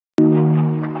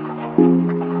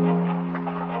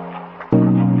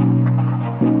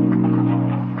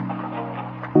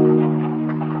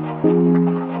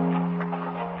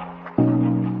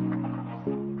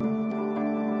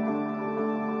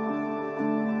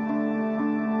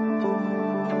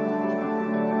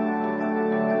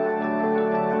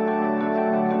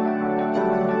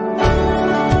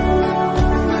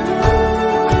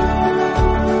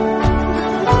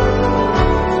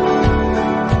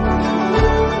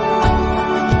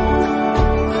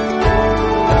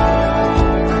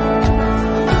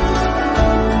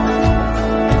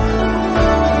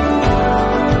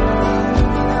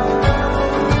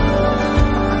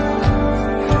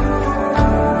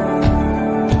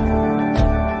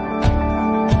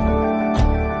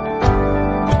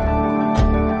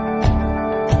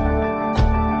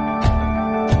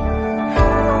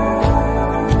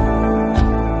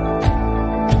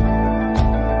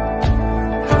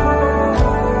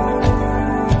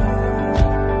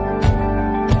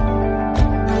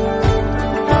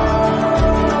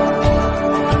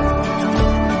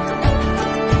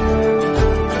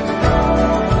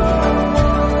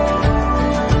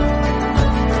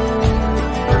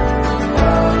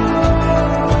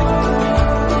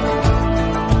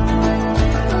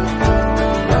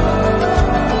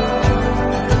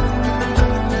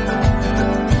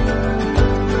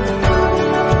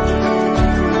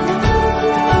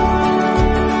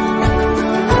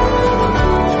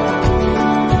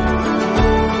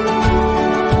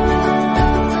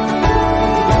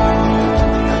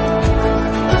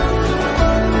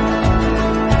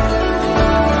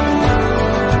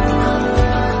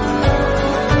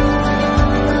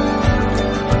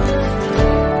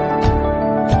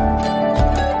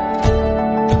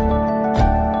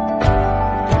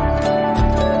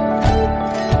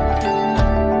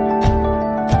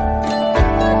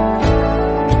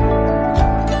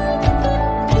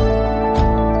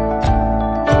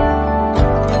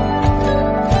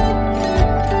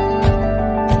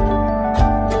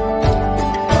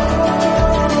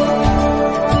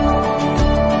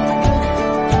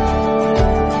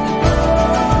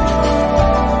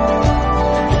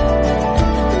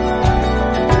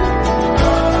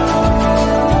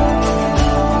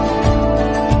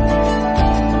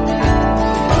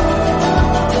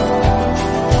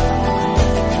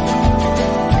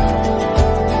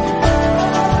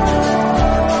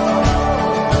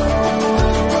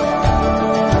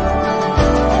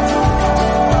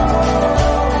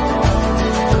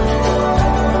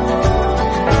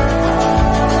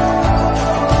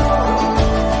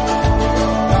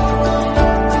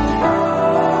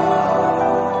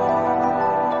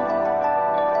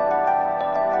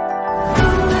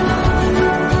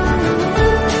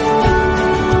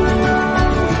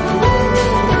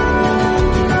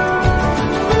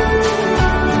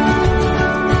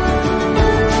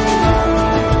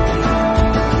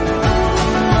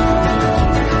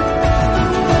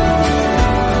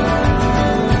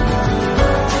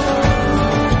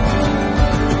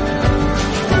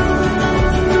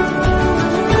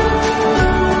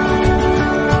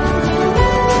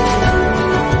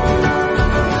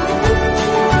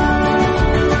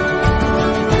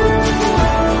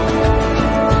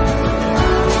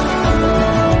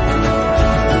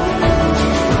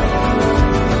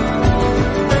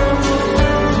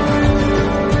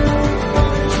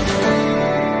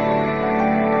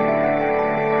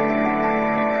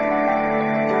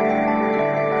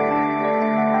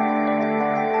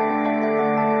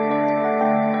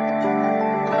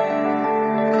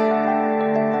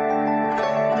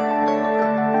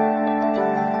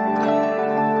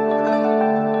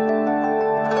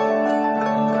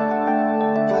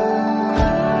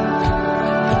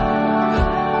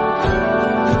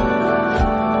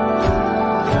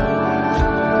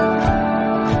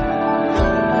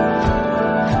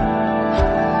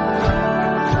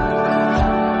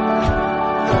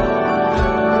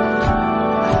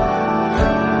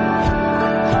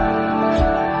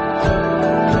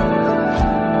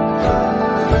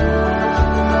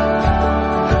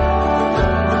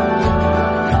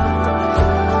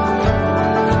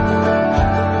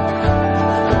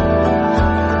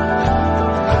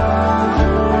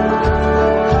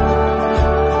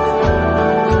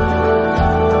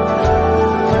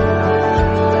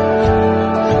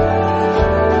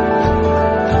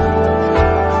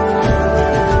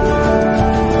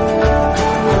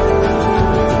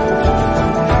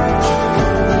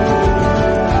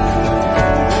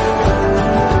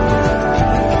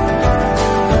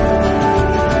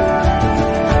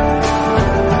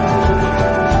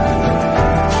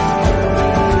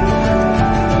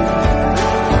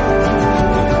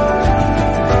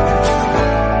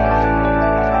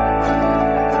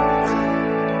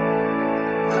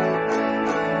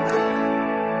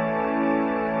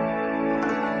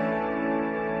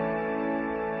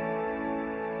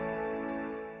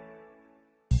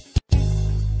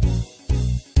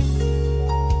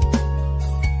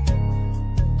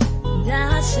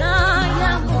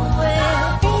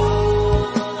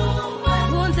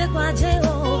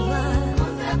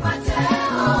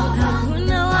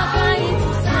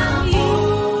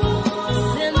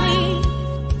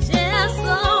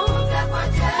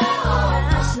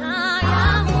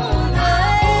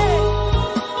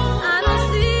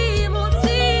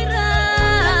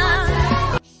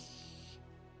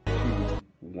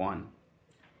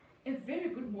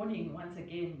morning once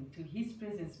again to His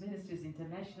Presence Ministries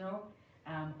International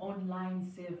online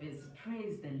service.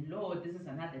 Praise the Lord. This is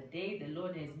another day the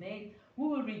Lord has made. We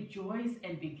will rejoice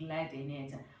and be glad in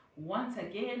it. Once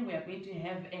again, we are going to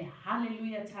have a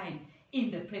hallelujah time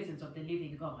in the presence of the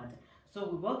living God. So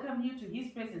we welcome you to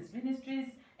His Presence Ministries,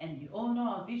 and you all know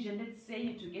our vision. Let's say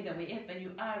it together wherever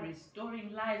you are: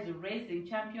 restoring lives, raising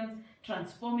champions,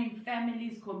 transforming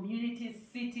families, communities,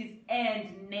 cities,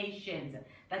 and nations.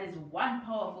 That is one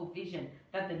powerful vision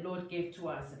that the Lord gave to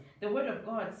us. The Word of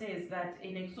God says that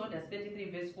in Exodus 33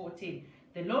 verse 14,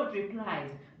 the Lord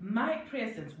replied, "My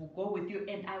presence will go with you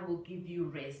and I will give you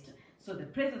rest." So the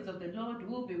presence of the Lord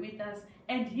will be with us,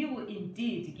 and He will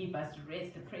indeed give us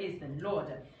rest. Praise the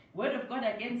Lord. Word of God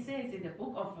again says in the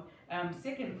book of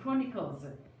 2 Chronicles,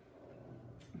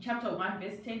 chapter 1,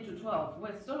 verse 10 to 12,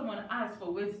 where Solomon asked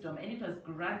for wisdom and it was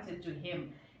granted to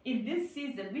him. In this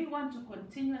season, we want to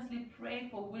continuously pray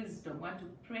for wisdom. We want to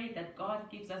pray that God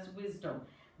gives us wisdom.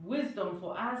 Wisdom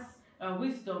for us,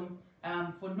 wisdom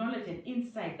for knowledge and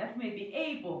insight, that we may be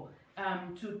able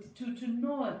to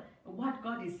know what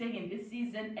God is saying in this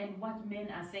season and what men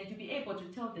are saying, to be able to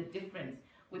tell the difference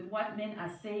with what men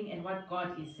are saying and what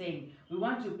God is saying. We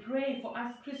want to pray for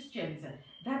us Christians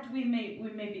that we may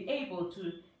be able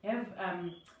to have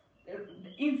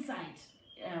insight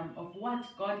of what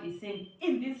God is saying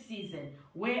in this season.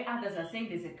 Where others are saying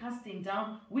there's a casting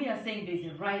down, we are saying there's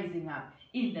a rising up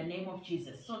in the name of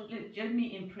Jesus. So join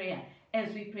me in prayer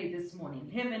as we pray this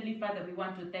morning. Heavenly Father, we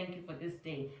want to thank you for this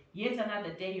day. Yet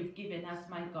another day you've given us,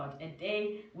 my God. A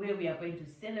day where we are going to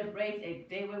celebrate, a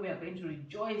day where we are going to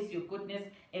rejoice your goodness,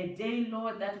 a day,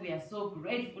 Lord, that we are so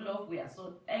grateful of. We are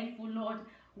so thankful, Lord.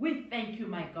 We thank you,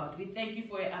 my God. We thank you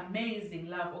for your amazing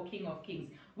love, O King of Kings.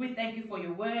 We thank you for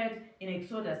your word in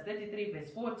Exodus 33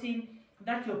 verse 14,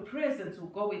 that your presence will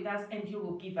go with us and you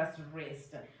will give us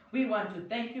rest. We want to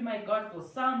thank you, my God, for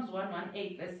Psalms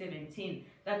 118 verse 17,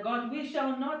 that God, we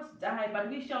shall not die, but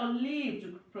we shall live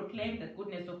to proclaim the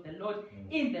goodness of the Lord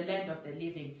in the land of the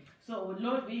living. So,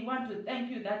 Lord, we want to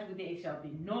thank you that there shall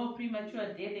be no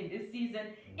premature death in this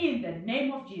season. In the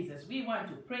name of Jesus, we want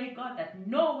to pray, God, that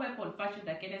no weapon fashioned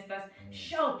against us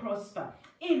shall prosper.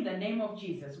 In the name of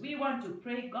Jesus, we want to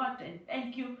pray, God, and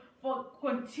thank you for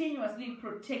continuously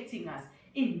protecting us.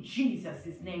 In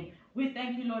Jesus' name, we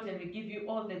thank you, Lord, and we give you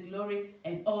all the glory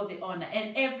and all the honor.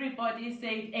 And everybody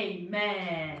said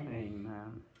amen.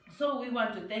 Amen. So we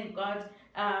want to thank God.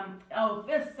 Our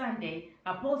first Sunday,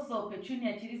 Apostle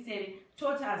Petunia Chiriseri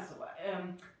taught us,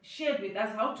 shared with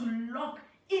us how to lock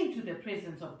into the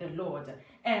presence of the Lord.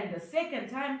 And the second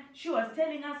time, she was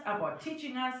telling us about,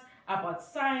 teaching us about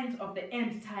signs of the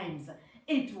end times.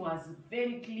 It was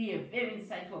very clear, very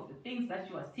insightful of the things that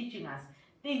she was teaching us.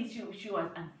 Things she was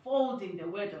unfolding the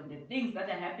word on the things that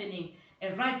are happening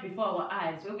right before our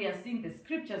eyes, where we are seeing the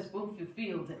scriptures being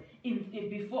fulfilled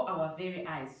before our very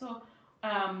eyes. So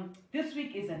this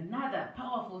week is another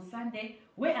powerful Sunday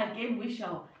where again we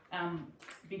shall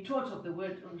be taught of the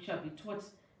word, we shall be taught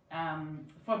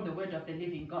from the word of the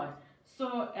living God.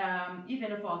 So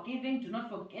even for our giving, do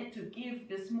not forget to give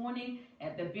this morning.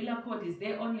 The Bila code is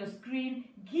there on your screen.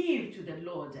 Give to the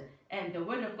Lord. And the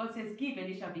word of God says, give and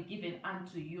it shall be given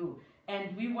unto you.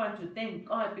 And we want to thank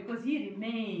God because He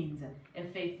remains a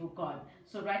faithful God.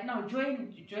 So right now,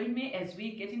 join me as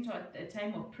we get into a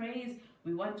time of praise.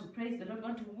 We want to praise the Lord. We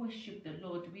want to worship the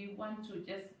Lord. We want to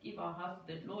just give our heart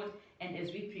to the Lord. And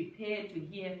as we prepare to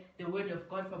hear the word of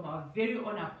God from our very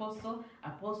own Apostle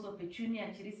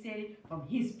Petunia Chiriseri from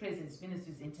His Presence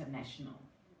Ministries International.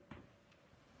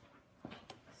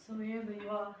 So wherever you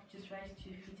are, just rise to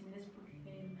your feet and let's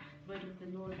proclaim the word of the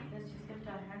Lord. Let's just lift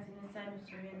our hands in a sign of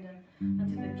surrender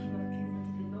unto the King of Kings,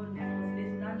 unto the Lord of Lords.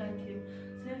 There's none like Him.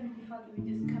 So Heavenly Father, we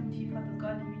just come to you, Father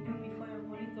God, and we kneel before your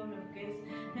holy throne of grace.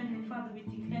 Heavenly Father, we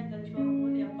declare that you are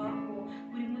holy above all.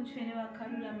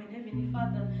 Heavenly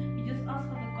Father, we just ask,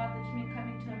 Father God, that you may come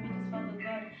into our midst, Father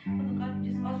God. Father God, we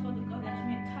just ask, Father God, that you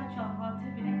may touch our hearts.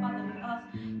 Heavenly Father, we ask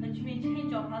that you may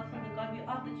change our hearts, Father God. We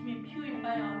ask that you may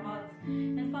purify our hearts.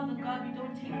 And Father God, we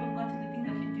don't take for granted the things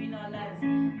that you do in our lives.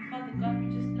 Father God, we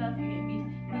just love you and we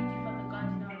need you, Father God,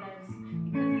 in our lives.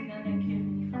 Because there's none like you,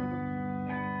 Heavenly Father.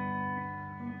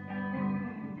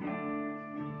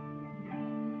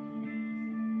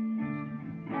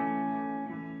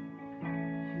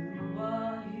 You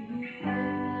are here.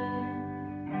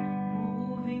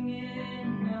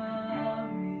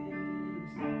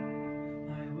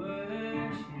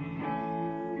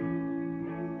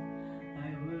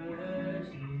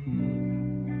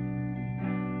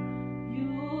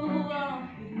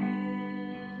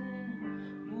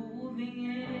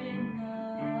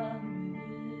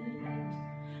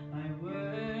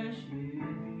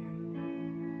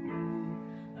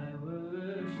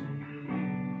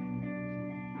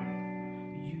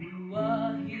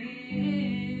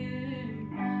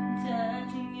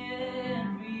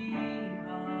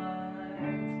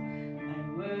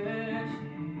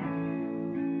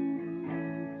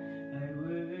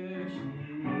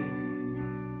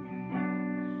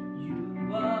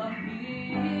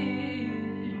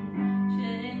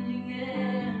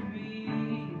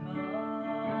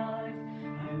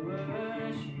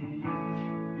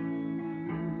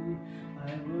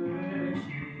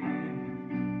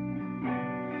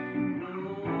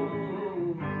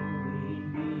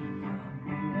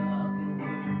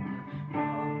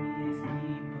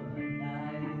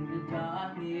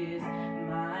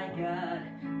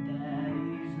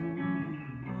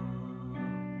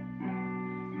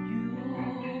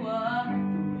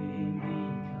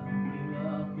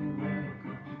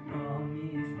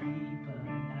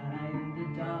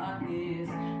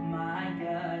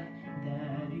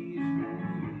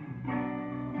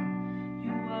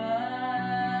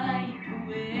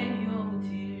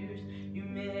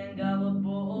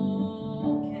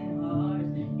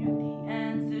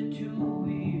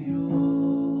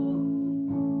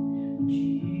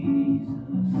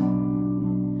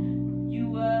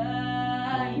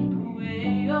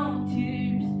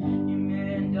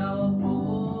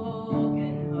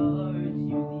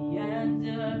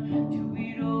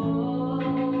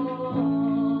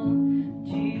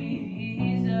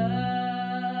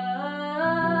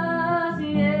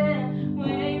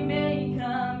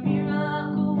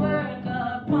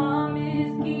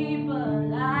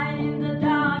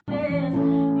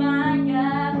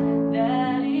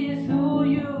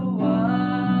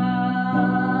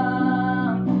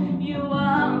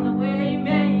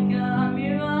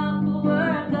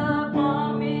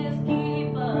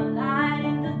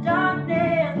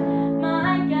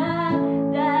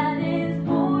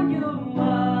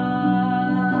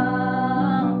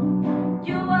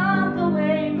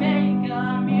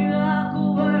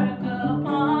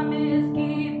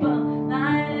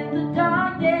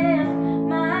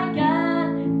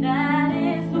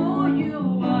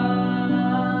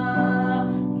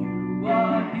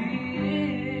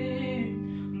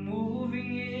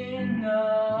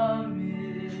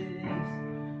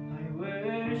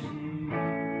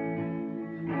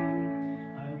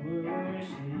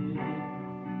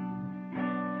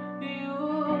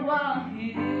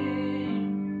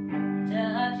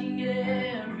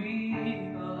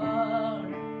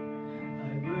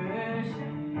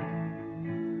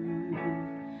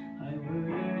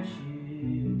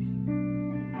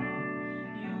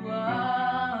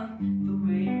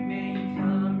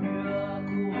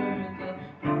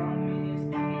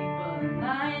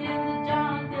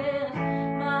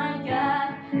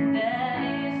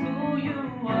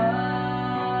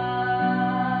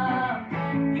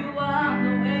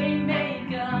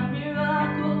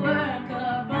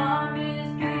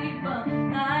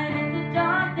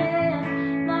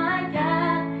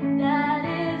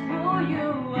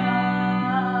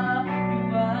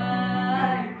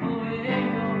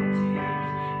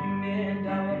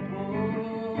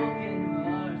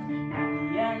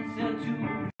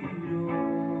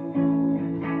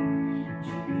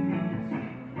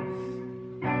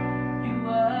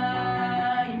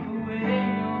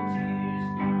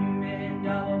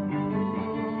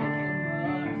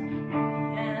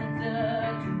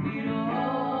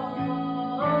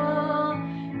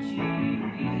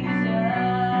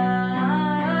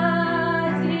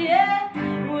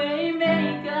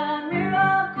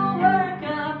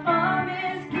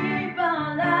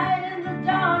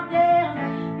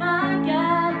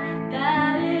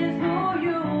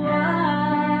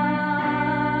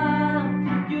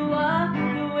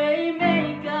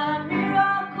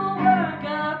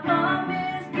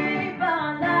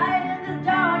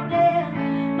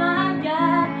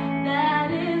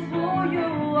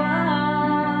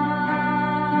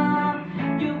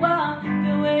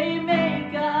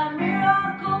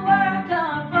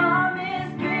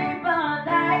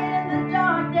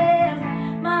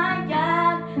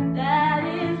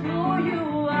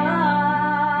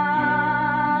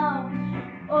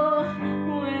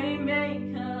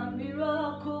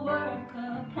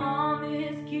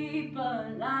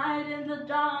 light in the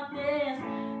darkness.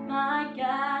 My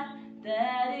God,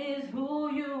 that is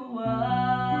who you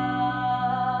are.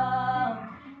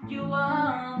 You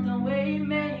are the way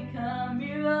maker,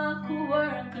 miracle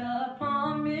worker,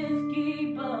 promise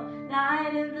keeper,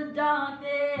 light in the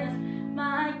darkness.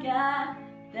 My God,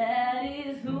 that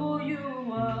is who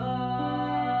you are.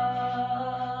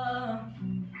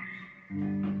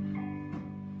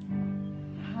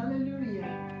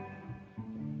 Hallelujah.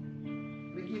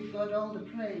 We give God all the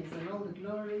praise and all the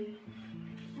glory,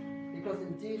 because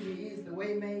indeed He is the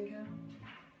way maker,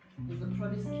 He's the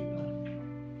promise keeper.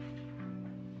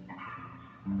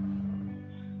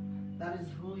 That is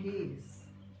who He is.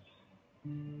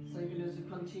 So even as we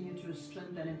continue to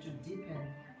strengthen and to deepen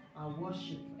our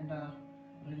worship and our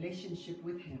relationship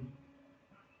with Him,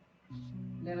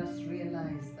 let us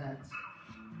realize that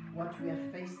what we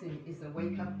are facing is a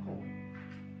wake-up call.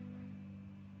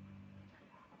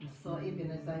 And so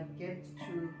even as I get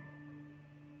to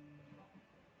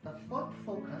the fourth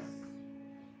focus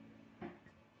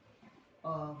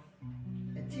of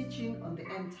a teaching on the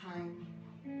end time,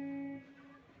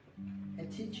 a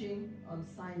teaching on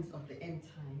signs of the end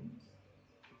times,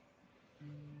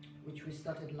 which we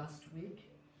started last week.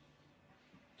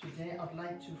 Today I'd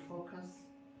like to focus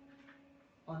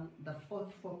on the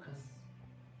fourth focus,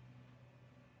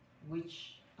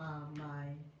 which are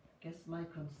my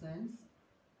concerns.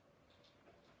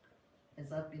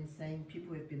 As I've been saying,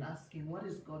 people have been asking, what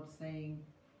is God saying?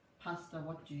 Pastor,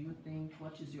 what do you think?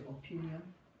 What is your opinion?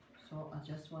 So I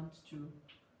just want to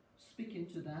speak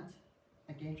into that,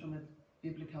 again from a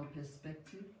biblical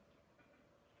perspective.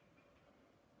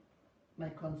 My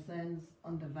concerns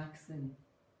on the vaccine,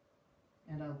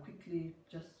 and I'll quickly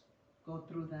just go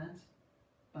through that,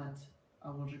 but I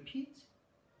will repeat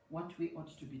what we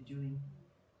ought to be doing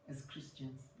as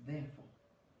Christians, therefore.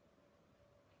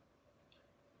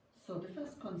 So the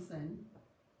first concern,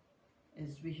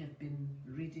 as we have been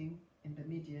reading in the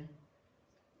media,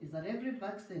 is that every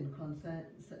vaccine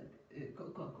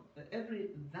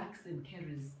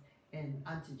carries an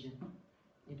antigen.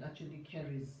 It actually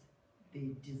carries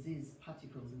the disease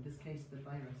particles, in this case the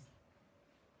virus.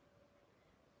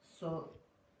 So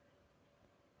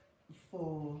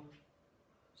for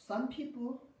some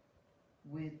people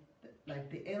with, like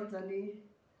the elderly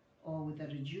or with a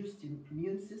reduced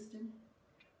immune system,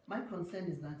 my concern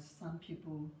is that some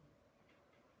people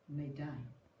may die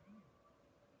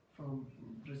from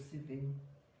receiving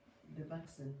the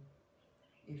vaccine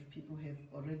if people have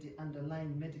already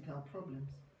underlying medical problems.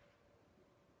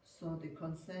 So the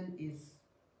concern is,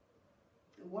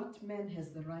 what man has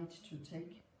the right to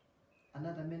take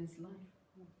another man's life?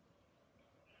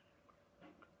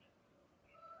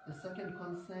 The second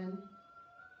concern,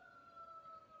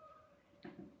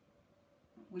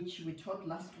 which we taught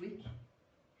last week,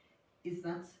 is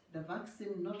that the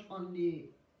vaccine not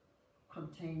only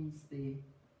contains the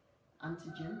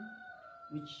antigen,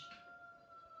 which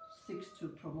seeks to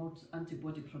promote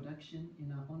antibody production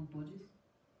in our own bodies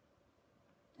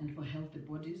and for healthy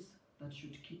bodies that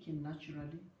should kick in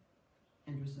naturally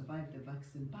and we survive the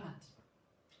vaccine. But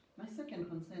my second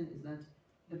concern is that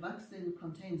the vaccine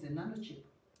contains a nanochip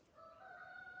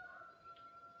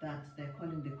that they're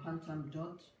calling the quantum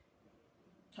dot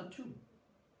tattoo,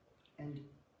 and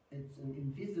it's an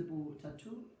invisible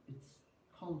tattoo. It's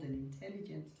called an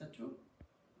intelligent tattoo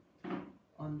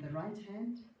on the right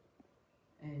hand,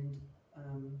 and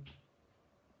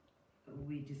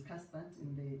we discussed that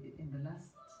in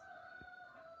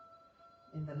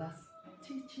the last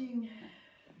teaching,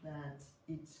 that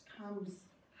it comes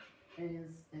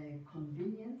as a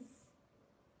convenience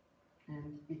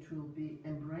and it will be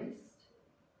embraced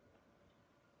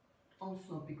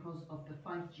also because of the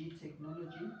 5G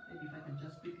technology. Maybe if I can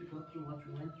just quickly go through what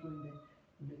we went through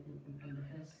in the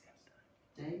first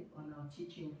day on our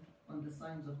teaching on the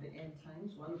signs of the end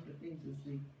times. One of the things is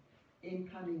the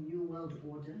incoming new world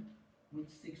order, which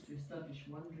seeks to establish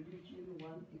one religion,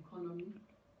 one economy,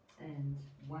 and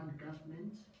one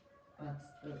government, but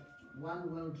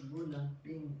one world ruler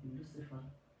being Lucifer.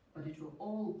 But it will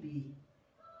all be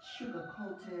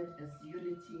sugar-coated as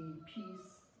unity,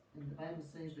 peace. And the Bible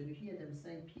says, when you hear them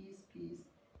saying peace, peace,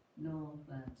 know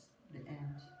that the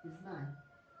end is nigh.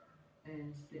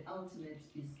 And the ultimate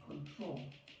is control.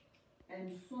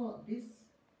 And so this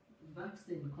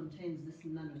vaccine contains this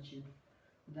nanochip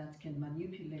that can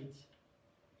manipulate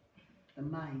the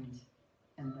mind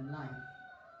and the life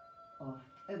of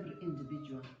every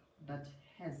individual that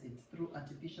has it through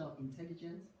artificial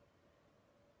intelligence,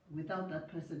 without that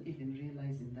person even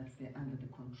realizing that they're under the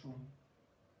control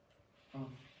of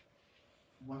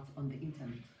what's on the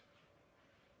internet,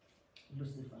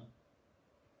 Lucifer.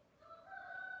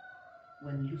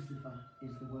 when Lucifer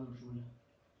is the world ruler.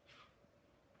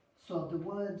 So the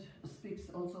word speaks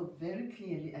also very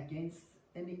clearly against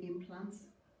any implants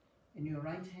in your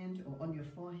right hand or on your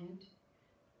forehead,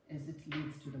 as it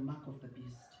leads to the mark of the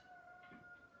beast.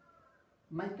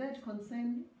 My third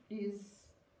concern is,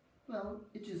 well,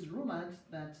 it is rumored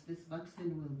that this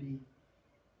vaccine will be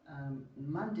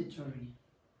mandatory.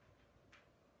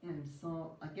 And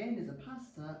so, again, as a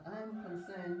pastor, I'm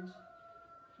concerned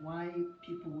why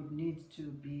people would need to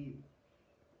be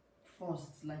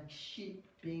forced like sheep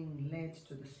being led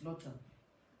to the slaughter.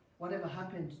 Whatever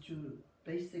happened to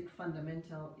basic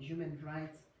fundamental human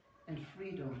rights and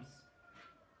freedoms,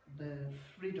 the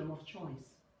freedom of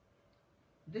choice?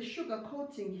 The sugar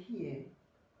coating here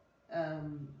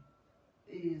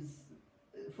is,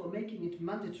 for making it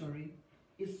mandatory,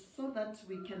 is so that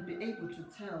we can be able to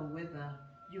tell whether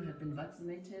you have been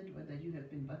vaccinated,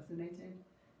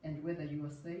 and whether you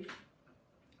are safe,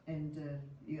 and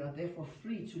you are therefore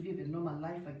free to live a normal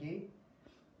life again,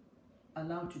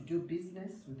 allowed to do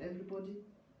business with everybody,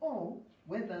 or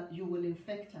whether you will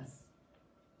infect us.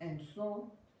 And so,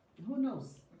 who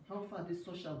knows how far this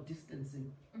social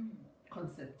distancing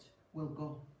concept will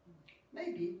go.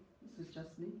 Maybe, this is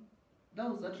just me,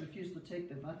 those that refuse to take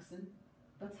the vaccine,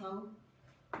 that's how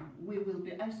we will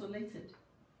be isolated,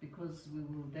 because we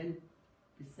will then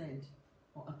be said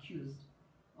or accused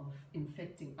of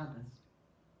infecting others.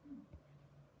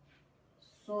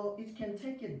 So it can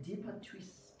take a deeper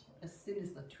twist, a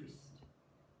sinister twist,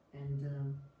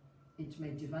 and it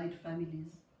may divide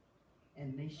families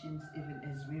and nations, even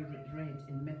as we read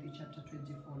in Matthew chapter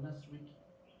 24 last week,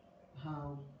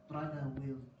 how brother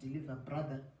will deliver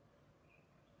brother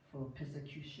for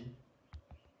persecution,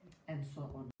 and so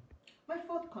on. My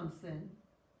fourth concern,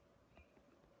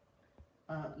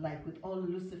 like with all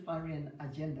Luciferian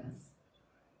agendas,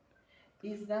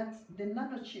 is that the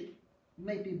nanochip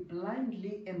may be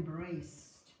blindly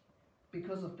embraced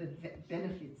because of the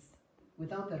benefits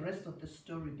without the rest of the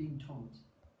story being told.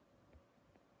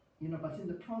 You know, but in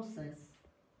the process,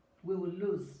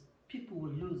 people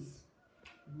will lose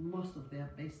most of their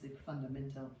basic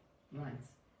fundamental rights.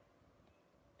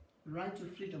 Right to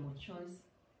freedom of choice,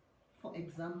 for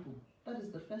example, that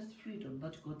is the first freedom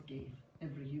that God gave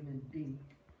every human being.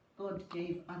 God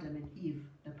gave Adam and Eve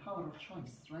the power of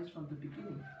choice right from the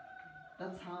beginning.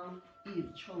 That's how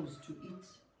Eve chose to eat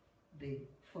the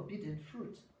forbidden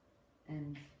fruit.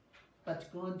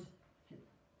 But God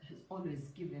has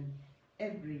always given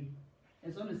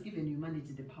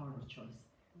humanity the power of choice.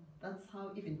 That's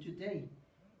how even today,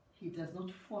 He does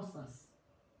not force us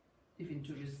even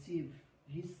to receive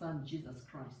His Son, Jesus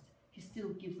Christ. He still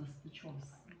gives us the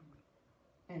choice.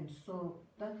 And so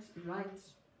that right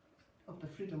of the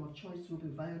freedom of choice will be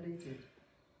violated.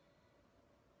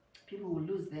 People will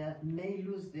may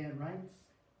lose their rights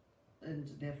and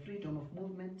their freedom of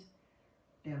movement,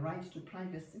 their right to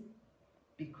privacy,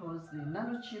 because the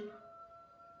nanochip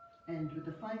and with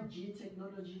the 5G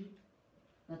technology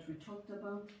that we talked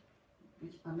about,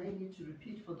 which I may need to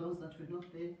repeat for those that were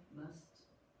not there last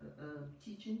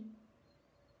teaching,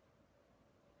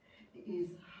 is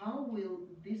how will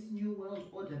this new world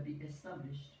order be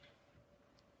established?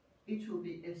 It will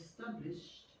be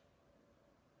established,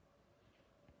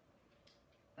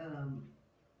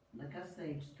 like I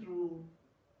said, through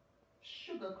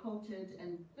sugar-coated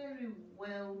and very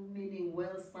well-meaning,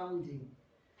 well-sounding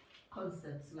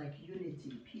concepts like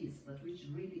unity, peace, but which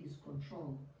really is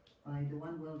controlled by the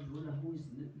one world ruler who is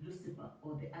Lucifer,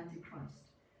 or the Antichrist,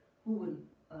 who will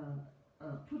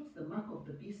put the mark of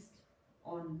the beast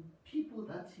on people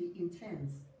that he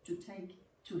intends to take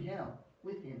to hell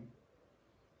with him.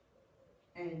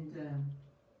 And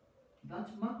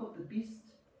that mark of the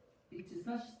beast, it is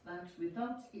such that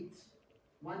without it,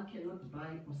 one cannot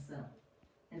buy or sell.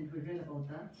 And we read about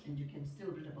that, and you can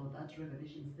still read about that,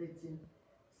 Revelation 13,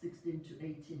 16 to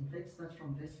 18. Let's start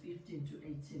from verse 15 to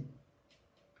 18.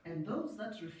 And those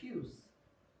that refuse,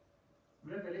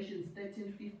 Revelation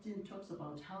 13, 15 talks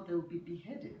about how they will be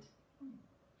beheaded.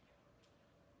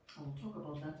 I will talk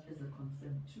about that as a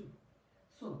concern too.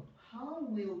 So, how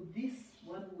will this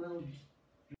one world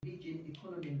religion,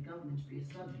 economy, and government be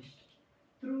established?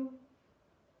 Through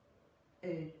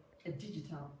a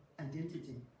digital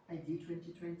identity, ID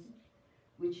 2020,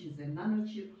 which is a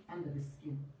nanochip under the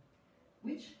skin,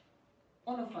 which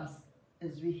all of us,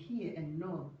 as we hear and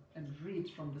know and read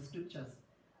from the scriptures,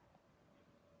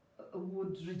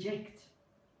 would reject.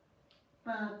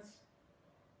 But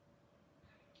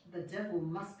the devil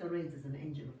masquerades as an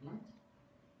angel of light,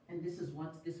 and this is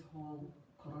what this whole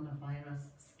coronavirus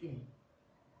scare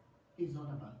is all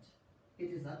about.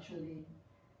 It is actually,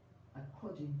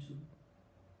 according to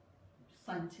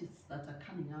scientists that are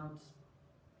coming out,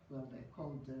 well, they're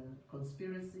called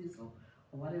conspiracies or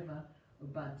whatever,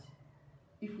 but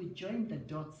if we join the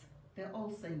dots, they're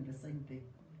all saying the same thing,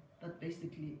 that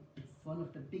basically it's one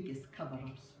of the biggest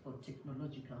cover-ups for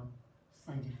technological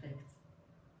side effects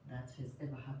that has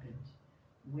ever happened,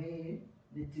 where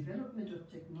the development of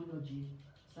technology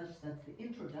such that the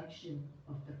introduction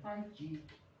of the 5G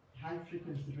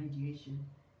high-frequency radiation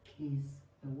is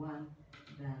the one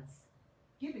that's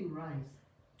giving rise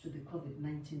to the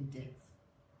COVID-19 deaths.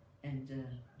 And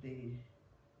they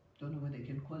don't know whether they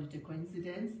can call it a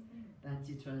coincidence that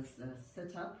it was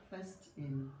set up first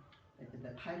in the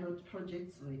pilot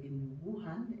projects were in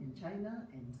Wuhan in China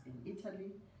and in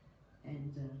Italy,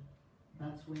 and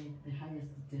that's where the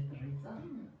highest death rates are.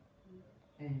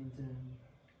 And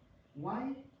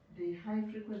why the high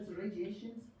frequency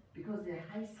radiations? Because they're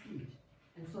high speed,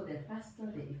 and so they're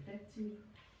faster, they're effective.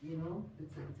 You know,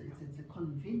 it's a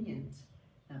convenient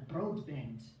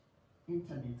broadband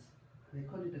internet. They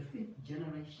call it the 5th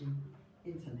generation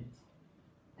internet.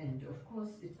 And of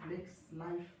course, it makes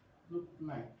life look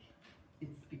like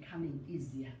it's becoming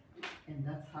easier. And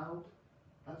that's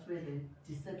where the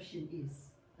deception is.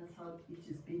 That's how it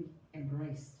is being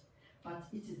embraced. But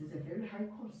it is at a very high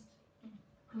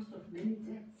cost of many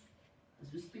deaths.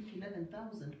 As we speak,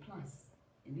 11,000 plus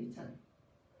in Italy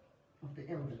of the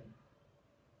elderly.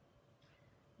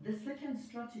 The second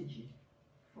strategy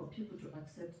for people to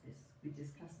accept this, we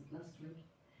discussed it last week,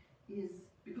 is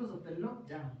because of the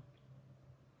lockdown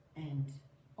and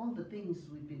all the things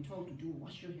we've been told to do,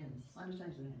 wash your hands,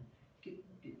 sanitize your hands,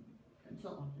 and so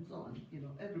on and so on. You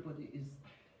know, everybody is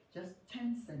just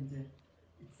tense, and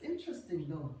it's interesting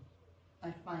though,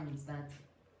 I find that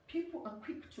people are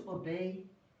quick to obey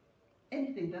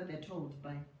anything that they're told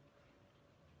by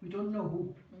we don't know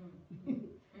who.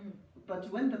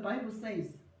 But when the Bible says,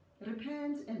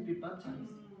 repent and be baptized,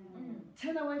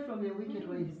 turn away from your wicked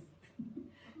ways.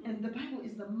 And the Bible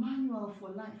is the manual for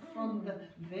life from the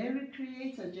very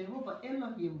Creator, Jehovah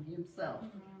Elohim himself,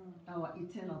 our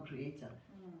eternal Creator.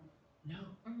 No,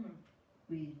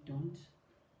 we don't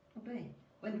obey.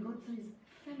 When God says,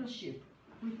 fellowship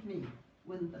with me,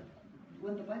 when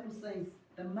the Bible says,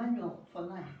 the manual for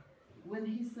life, when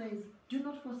he says, do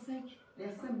not forsake the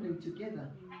assembling together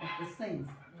of the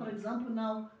saints. For example,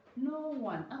 now, no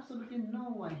one, absolutely no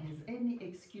one has any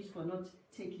excuse for not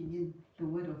taking in the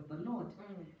word of the Lord.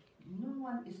 No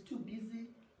one is too busy.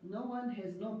 No one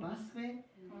has no bus fare,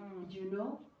 you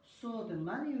know. So the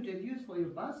money you'd have used for your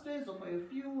bus fares or for your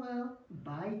fuel,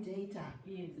 buy data.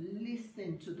 Yes.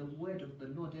 Listen to the word of the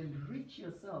Lord and reach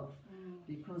yourself.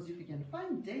 Because if you can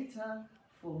find data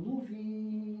for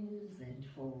movies and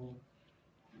for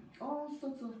all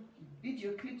sorts of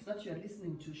video clips that you are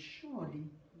listening to, surely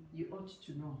you ought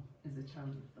to know, as a child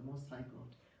of the Most High God,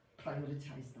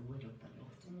 prioritize the word of the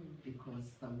Lord, because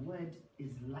the word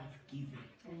is life-giving.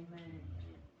 Amen.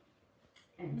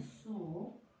 And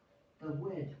so the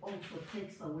word also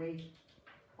takes away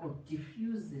or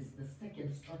diffuses the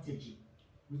second strategy,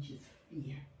 which is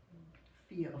fear.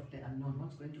 Fear of the unknown.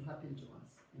 What's going to happen to us?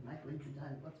 Am I going to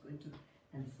die? What's going to...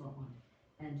 and so on.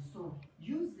 And so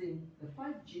using the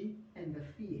 5G and the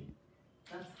fear,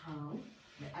 that's how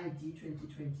the ID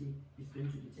 2020 is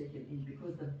going to be taken in,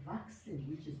 because the vaccine,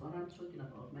 which is what I'm talking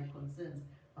about, my concerns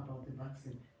about the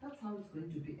vaccine, that's how it's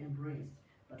going to be embraced.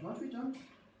 But what we don't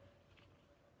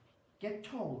get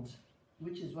told,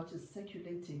 which is what is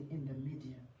circulating in the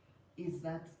media, is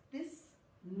that this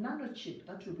nanochip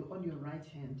that will be on your right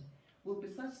hand will be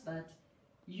such that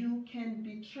you can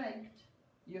be tracked,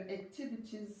 your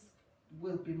activities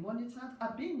will be monitored,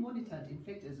 are being monitored, in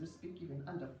fact, as we speak, even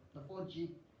under the 4G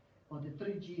or the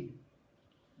 3G,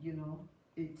 you know,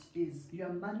 it is, you are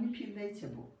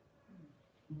manipulatable.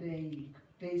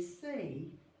 They say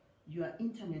you are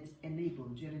internet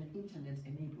enabled, you're an internet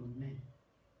enabled man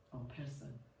or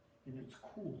person. You know, it's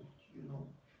cool, you know,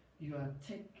 you are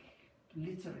tech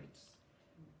literate.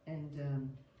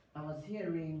 And I was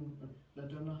hearing, I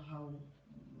don't know how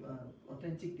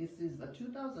authentic this is, that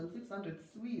 2,600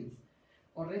 Swedes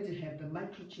already have the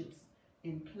microchips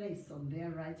in place on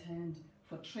their right hand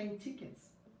for train tickets,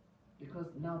 because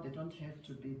now they don't have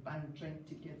to be buying train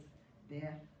tickets.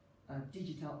 Their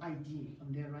digital ID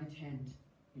on their right hand,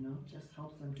 you know, just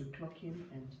helps them to clock in,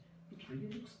 and it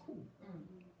really looks cool.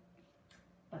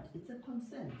 But it's a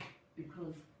concern,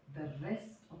 because the rest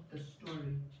of the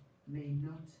story may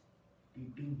not be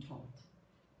being told,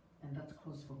 and that's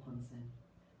cause for concern.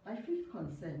 My fifth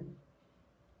concern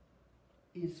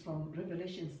is from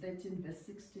Revelation 13, verse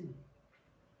 16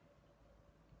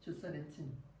 to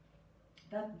 17,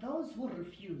 that those who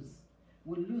refuse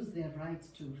will lose their right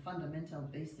to fundamental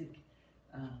basic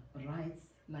rights,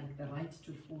 like the right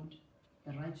to food,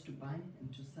 the right to buy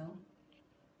and to sell,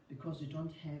 because you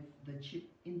don't have the chip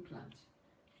implant,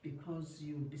 because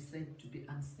you'll be said to be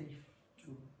unsafe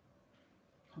to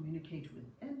communicate with.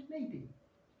 And maybe,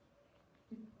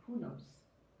 who knows,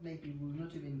 maybe we'll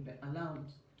not even be allowed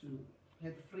to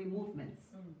have free movements.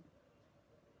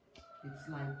 It's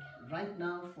like right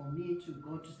now, for me to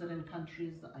go to certain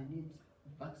countries, I need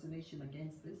vaccination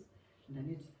against this, and I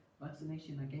need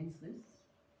vaccination against this,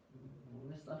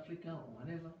 West Africa or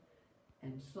whatever.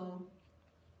 And so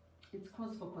it's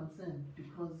cause for concern,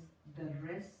 because the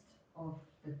rest of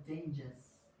the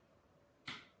dangers,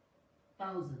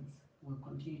 thousands will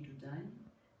continue to die,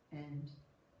 and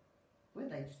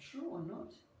whether it's true or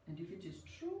not, and if it is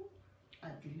true, I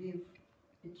believe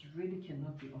it really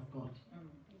cannot be of God.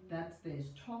 That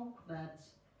there's talk that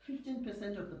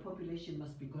 15% of the population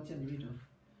must be gotten rid of,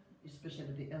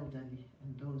 especially the elderly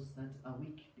and those that are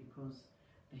weak because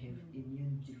they have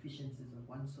immune deficiencies of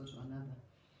one sort or another.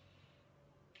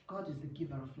 God is the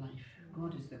giver of life.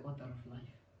 God is the author of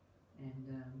life.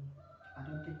 And I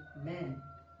don't think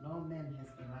no man has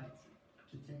the right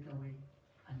to take away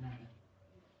another.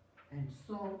 And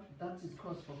so that is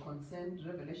cause for concern.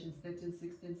 Revelation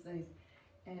 13:16 says,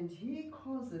 "And he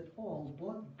causeth all,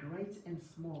 both great and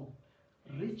small,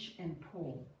 rich and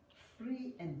poor,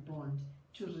 free and bond,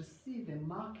 to receive a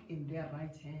mark in their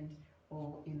right hand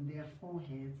or in their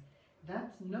foreheads,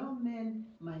 that no man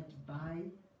might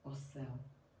buy or sell,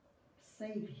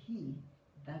 save he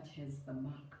that has the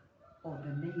mark, or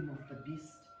the name of the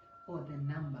beast, or the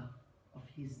number of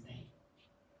his name."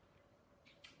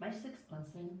 My sixth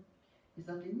concern is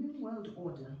that the new world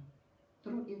order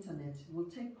through internet will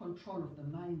take control of the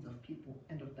minds of people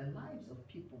and of the lives of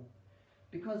people,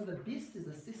 because the beast is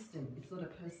a system, it's not a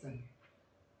person,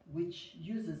 which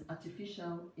uses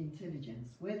artificial intelligence,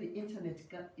 where the internet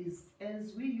is,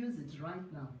 as we use it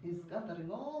right now, is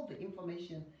gathering all the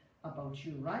information about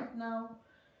you. Right now,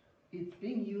 it's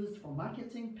being used for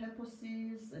marketing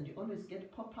purposes, and you always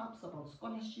get pop-ups about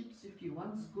scholarships if you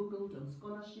once Googled on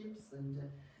scholarships.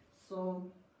 And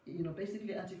so, you know,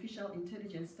 basically artificial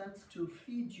intelligence starts to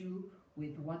feed you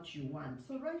with what you want.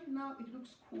 So right now it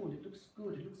looks cool, it looks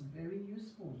good, it looks very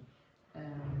useful.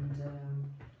 And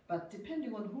but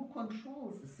depending on who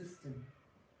controls the system,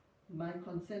 my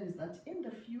concern is that in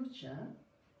the future,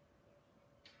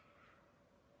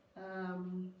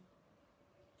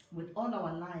 with all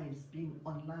our lives being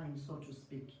online, so to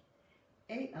speak,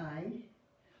 AI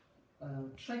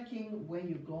tracking where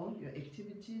you go, your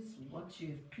activities, what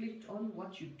you've clicked on,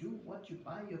 what you do, what you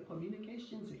buy, your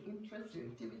communications, your interests, your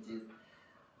activities,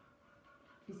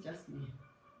 it's just me,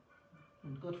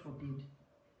 and God forbid.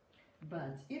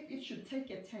 But if it should take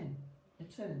a turn,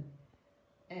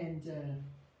 and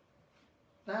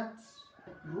that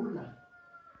ruler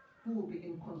who will be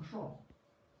in control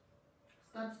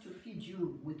starts to feed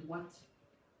you with what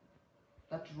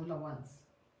that ruler wants.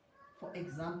 For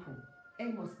example,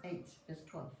 Amos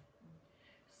 8:12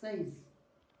 says,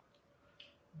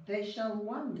 "They shall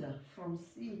wander from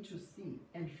sea to sea,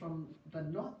 and from the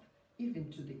north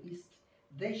even to the east.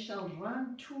 They shall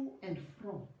run to and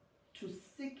fro to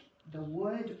seek the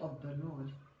word of the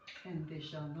Lord, and they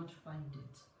shall not find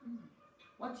it."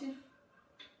 What if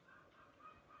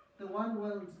the one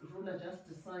world ruler just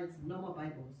decides no more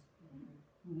Bibles,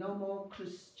 no more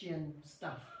Christian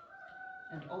stuff,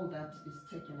 and all that is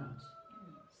taken out?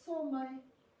 So my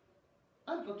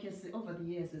advocacy over the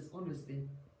years has always been,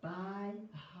 buy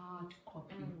hard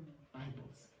copy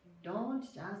Bibles. Don't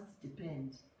just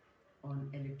depend on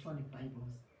electronic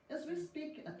Bibles. As we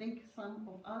speak, I think some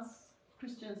of us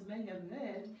Christians may have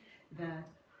heard that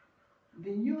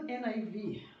the new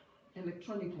NIV,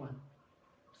 electronic one,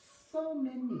 so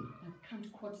many, I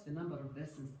can't quote the number of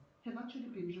verses, have actually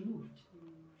been removed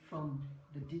from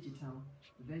the digital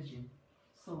version.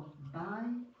 So buy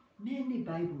many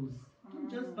Bibles.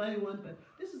 Don't just buy one, but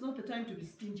this is not the time to be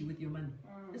stingy with your money.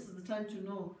 This is the time to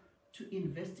know to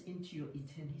invest into your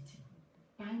eternity.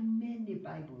 Buy many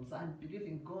Bibles. I'm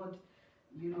believing God,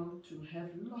 you know, to have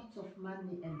lots of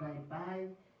money, and I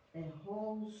buy a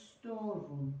whole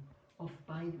storeroom of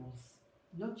Bibles,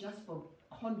 not just for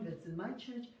converts in my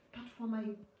church, but for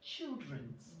my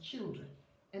children's children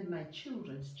and my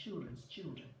children's children's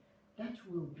children. That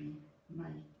will be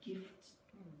my gift,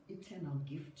 eternal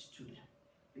gift to them.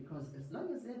 Because as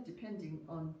long as they're depending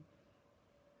on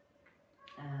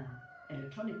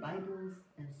electronic Bibles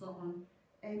and so on,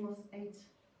 Amos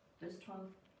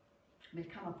 8:12 may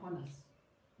come upon us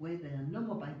where there are no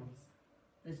more Bibles.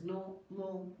 There's no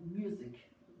more music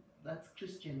that's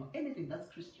Christian or anything that's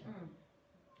Christian,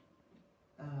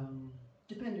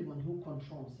 depending on who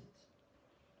controls it.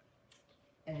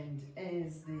 And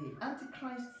as the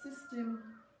Antichrist system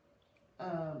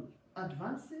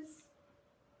advances,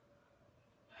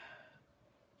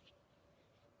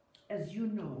 as you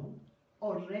know,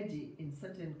 already in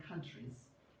certain countries,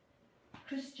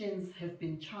 Christians have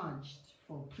been charged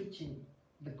for preaching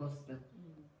the gospel.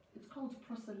 It's called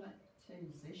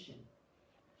proselytization.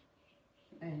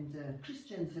 And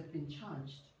Christians have been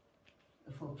charged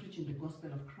for preaching the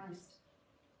gospel of Christ,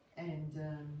 and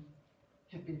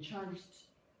have been charged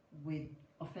with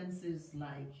offenses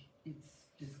like it's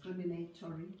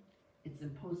discriminatory, it's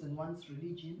imposing one's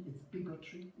religion, it's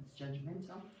bigotry, it's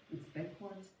judgmental, it's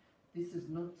backward. This is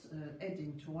not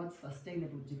adding towards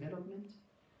sustainable development.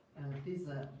 These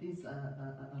are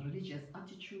religious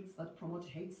attitudes that promote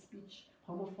hate speech,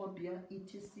 homophobia,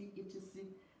 etc., etc.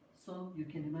 So you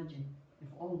can imagine if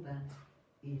all that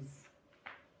is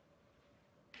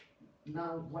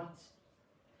now what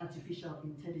artificial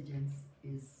intelligence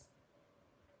is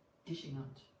dishing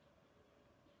out.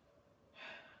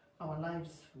 Our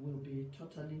lives will be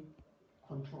totally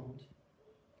controlled.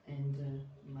 And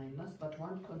my last but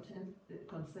one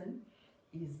concern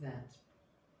is that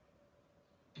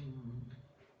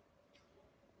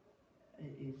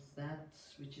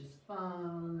which is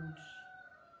found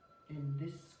in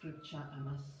this scripture. I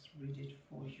must read it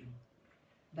for you.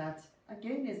 That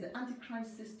again, as the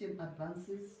Antichrist system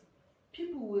advances,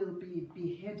 people will be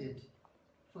beheaded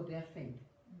for their faith,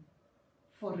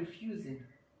 for refusing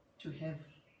to have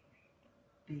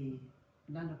the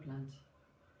nanoplant,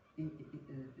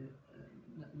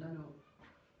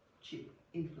 nanochip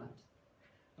implant.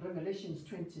 Revelations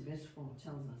 20 verse 4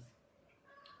 tells us,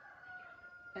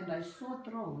 "And I saw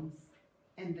thrones,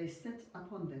 and they sat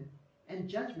upon them, and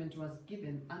judgment was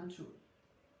given unto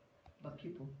the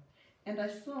people. And I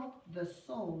saw the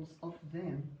souls of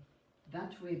them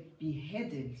that were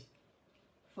beheaded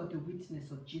for the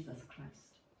witness of Jesus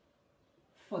Christ,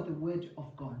 for the word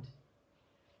of God,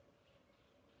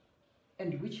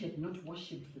 and which had not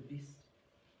worshipped the beast,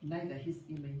 neither his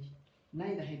image,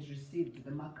 neither had received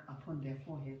the mark upon their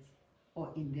foreheads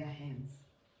or in their hands.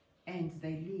 And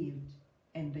they lived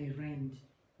and they reigned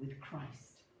with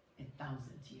Christ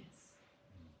 1,000 years."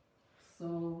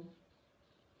 So,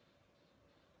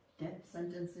 death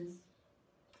sentences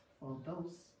for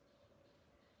those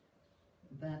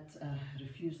that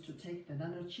refuse to take the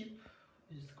nanochip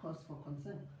is cause for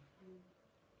concern.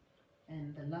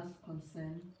 And the last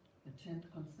concern, the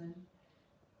 10th concern,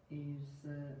 is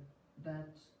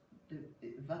that the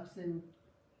vaccine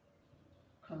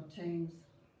contains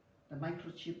the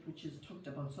microchip, which is talked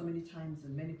about so many times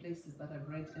in many places that I've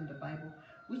read in the Bible,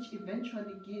 which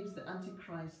eventually gives the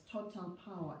Antichrist total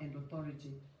power and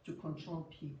authority to control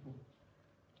people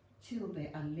till they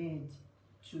are led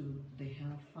to the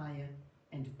hellfire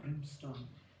and brimstone,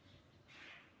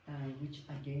 which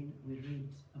again we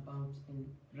read about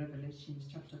in Revelation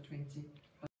chapter 20,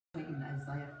 in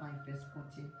Isaiah 5 verse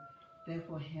 14.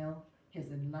 "Therefore hell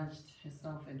has enlarged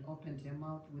herself and opened her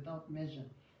mouth without measure,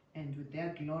 and with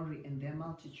their glory and their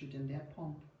multitude and their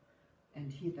pomp,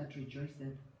 and he that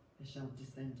rejoiceth shall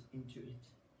descend into it."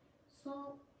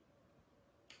 So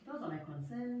those are my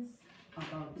concerns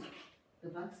about the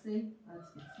vaccine,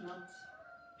 that it's not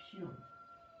pure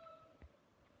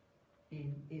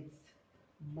in its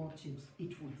motives,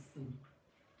 it would seem.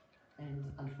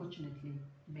 And unfortunately,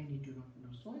 many do not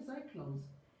know. So as I close,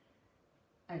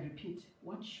 I repeat,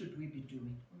 what should we be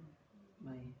doing?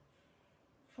 My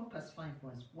focus 5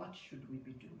 was, what should we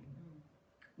be doing?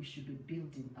 We should be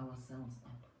building ourselves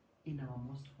up in our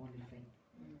most holy faith,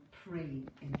 praying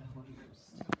in the Holy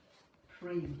Ghost,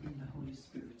 praying in the Holy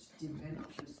Spirit.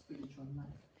 Develop your spiritual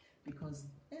life, because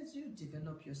as you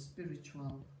develop your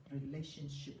spiritual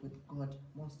relationship with God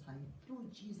Most High through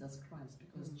Jesus Christ,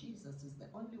 because Jesus is the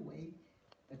only way,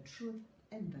 the truth,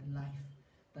 and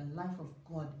the life of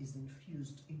God is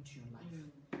infused into your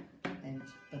life. And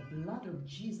the blood of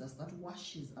Jesus that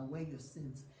washes away your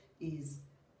sins is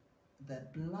the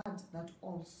blood that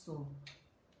also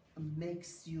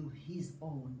makes you his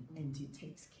own, and he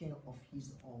takes care of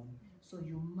his own. So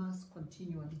you must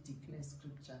continually declare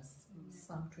scriptures,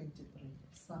 Psalm 23,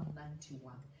 Psalm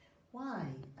 91.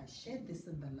 Why? I shared this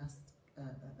in the last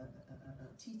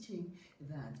teaching,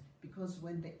 that because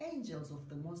when the angels of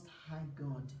the Most High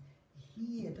God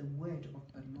hear the word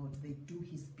of the Lord, they do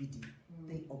his bidding,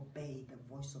 they obey the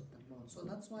voice of the Lord. So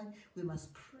that's why we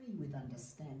must pray with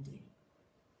understanding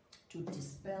to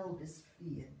dispel this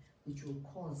fear, which will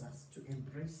cause us to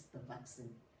embrace the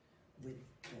vaccine with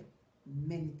the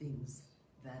many things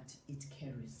that it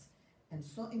carries. And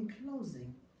so in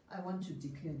closing, I want to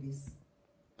declare this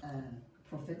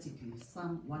prophetically,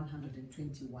 Psalm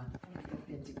 121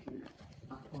 prophetically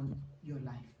upon your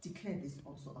life. Declare this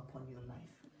also upon your life.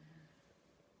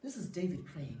 This is David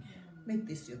praying. Make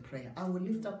this your prayer. I will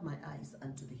lift up my eyes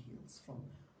unto the hills.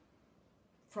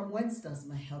 From whence does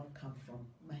my help come from?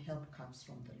 My help comes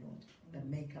from the Lord, the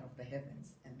maker of the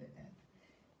heavens and the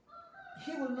earth.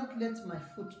 He will not let my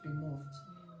foot be moved,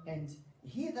 and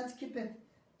he that keepeth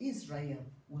Israel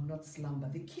will not slumber.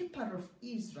 The keeper of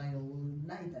Israel will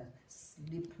neither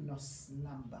sleep nor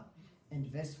slumber. And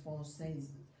verse 4 says,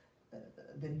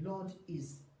 the Lord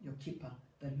is your keeper,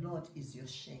 the Lord is your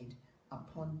shade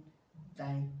upon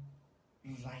thy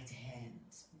right hand.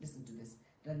 Listen to this.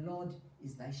 The Lord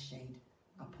is thy shade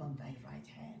upon thy right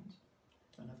hand.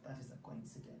 I don't know if that is a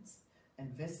coincidence.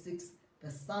 And verse 6, the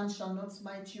sun shall not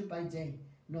smite you by day,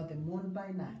 nor the moon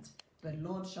by night. The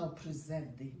Lord shall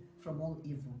preserve thee from all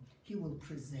evil. He will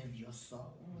preserve your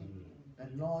soul. The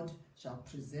Lord shall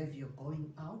preserve your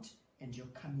going out and your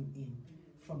coming in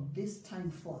from this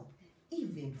time forth,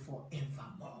 even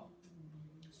forevermore.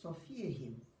 So fear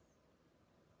him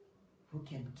who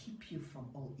can keep you from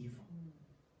all evil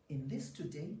in this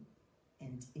today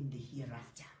and in the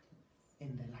hereafter,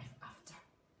 in the life after.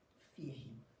 Fear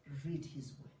him. Read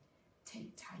his word.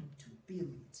 Take time to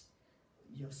build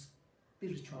your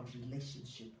spiritual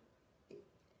relationship.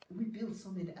 We build so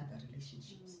many other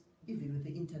relationships, even with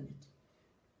the internet.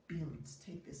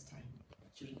 Take this time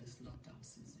during this lockdown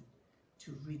season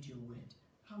to read your word.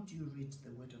 How do you read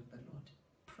the word of the Lord?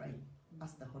 Pray.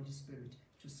 Ask the Holy Spirit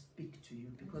to speak to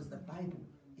you, because the Bible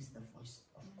is the voice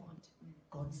of God.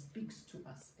 God speaks to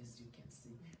us, as you can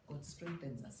see. God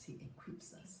strengthens us. He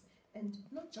equips us. And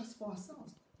not just for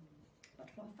ourselves, but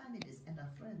for our families and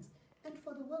our friends and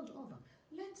for the world over.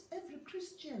 Let every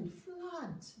Christian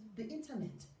flood the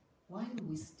internet while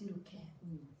we still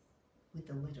can with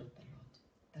the word of the Lord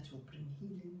that will bring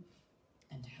healing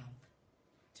and health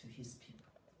to his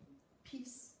people.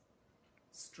 Peace,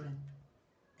 strength,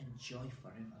 and joy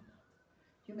forevermore.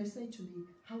 You may say to me,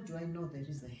 how do I know there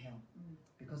is a hell?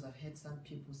 Because I've heard some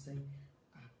people say,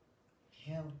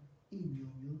 hell,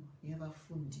 inyunyu,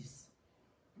 yevafundis.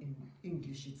 In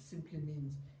English, it simply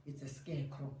means it's a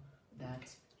scarecrow that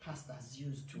pastors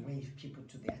use to wave people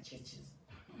to their churches.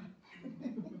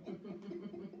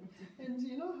 And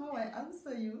you know how I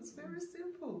answer you? It's very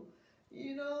simple.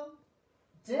 You know,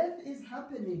 death is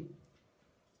happening.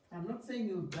 I'm not saying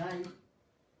you'll die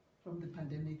from the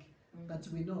pandemic, but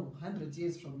we know 100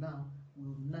 years from now,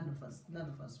 none of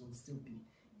us will still be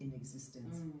in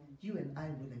existence. You and I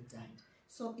will have died.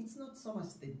 So it's not so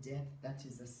much the death that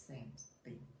is a sad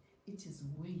thing. It is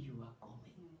where you are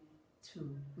going,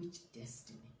 to which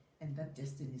destiny. And that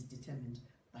destiny is determined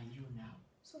by you now.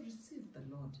 So receive the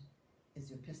Lord as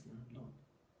your personal Lord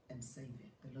and Savior,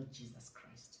 the Lord Jesus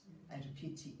Christ. I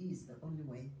repeat, he is the only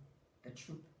way, the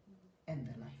truth, and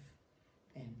the life.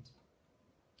 And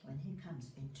when he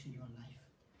comes into your life,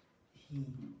 he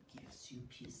gives you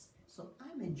peace. So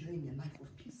I'm enjoying a life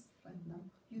of peace right now.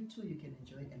 You too, you can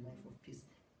enjoy a life of peace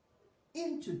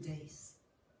in today's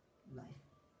life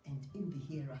and in the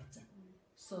hereafter.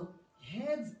 So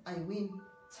heads I win,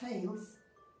 tails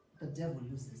the devil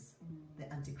loses,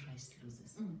 the Antichrist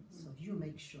loses. So you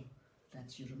make sure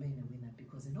that you remain a winner,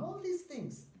 because in all these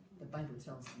things, the Bible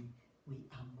tells me we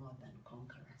are more than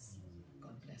conquerors.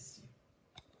 God bless you.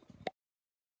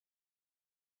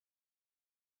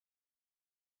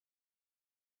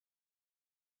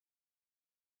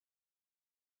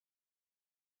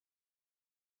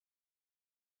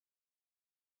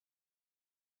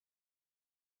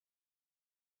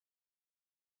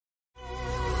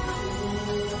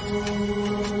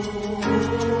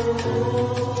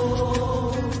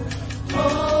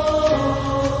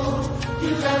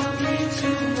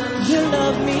 You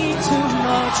love me too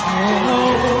much, oh.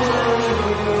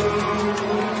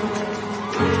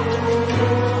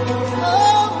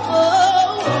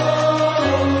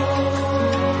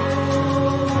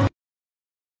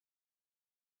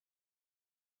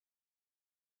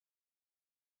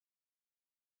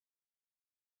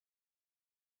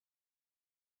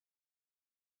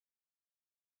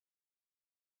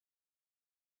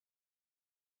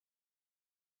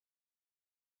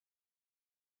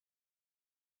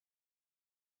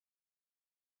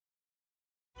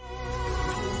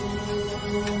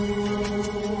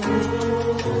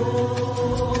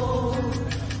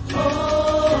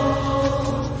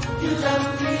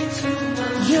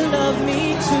 You love me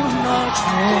too much,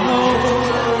 oh.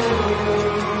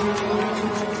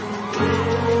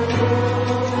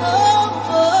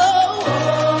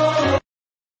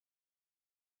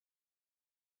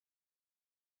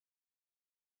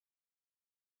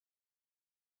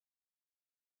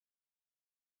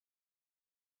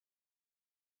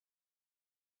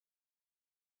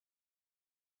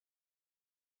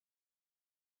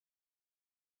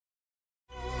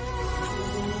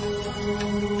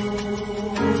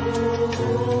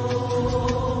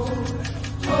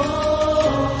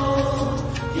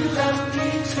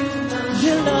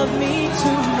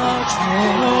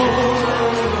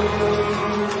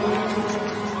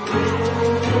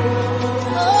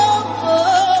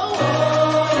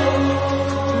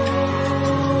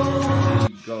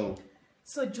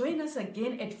 So join us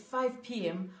again at 5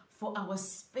 p.m. for our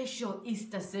special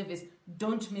Easter service.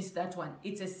 Don't miss that one.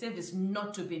 It's a service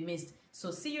not to be missed.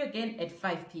 So see you again at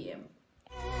 5 p.m.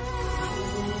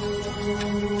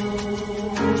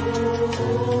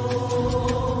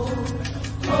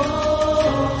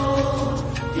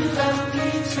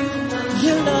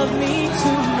 You love me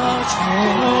too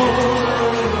much.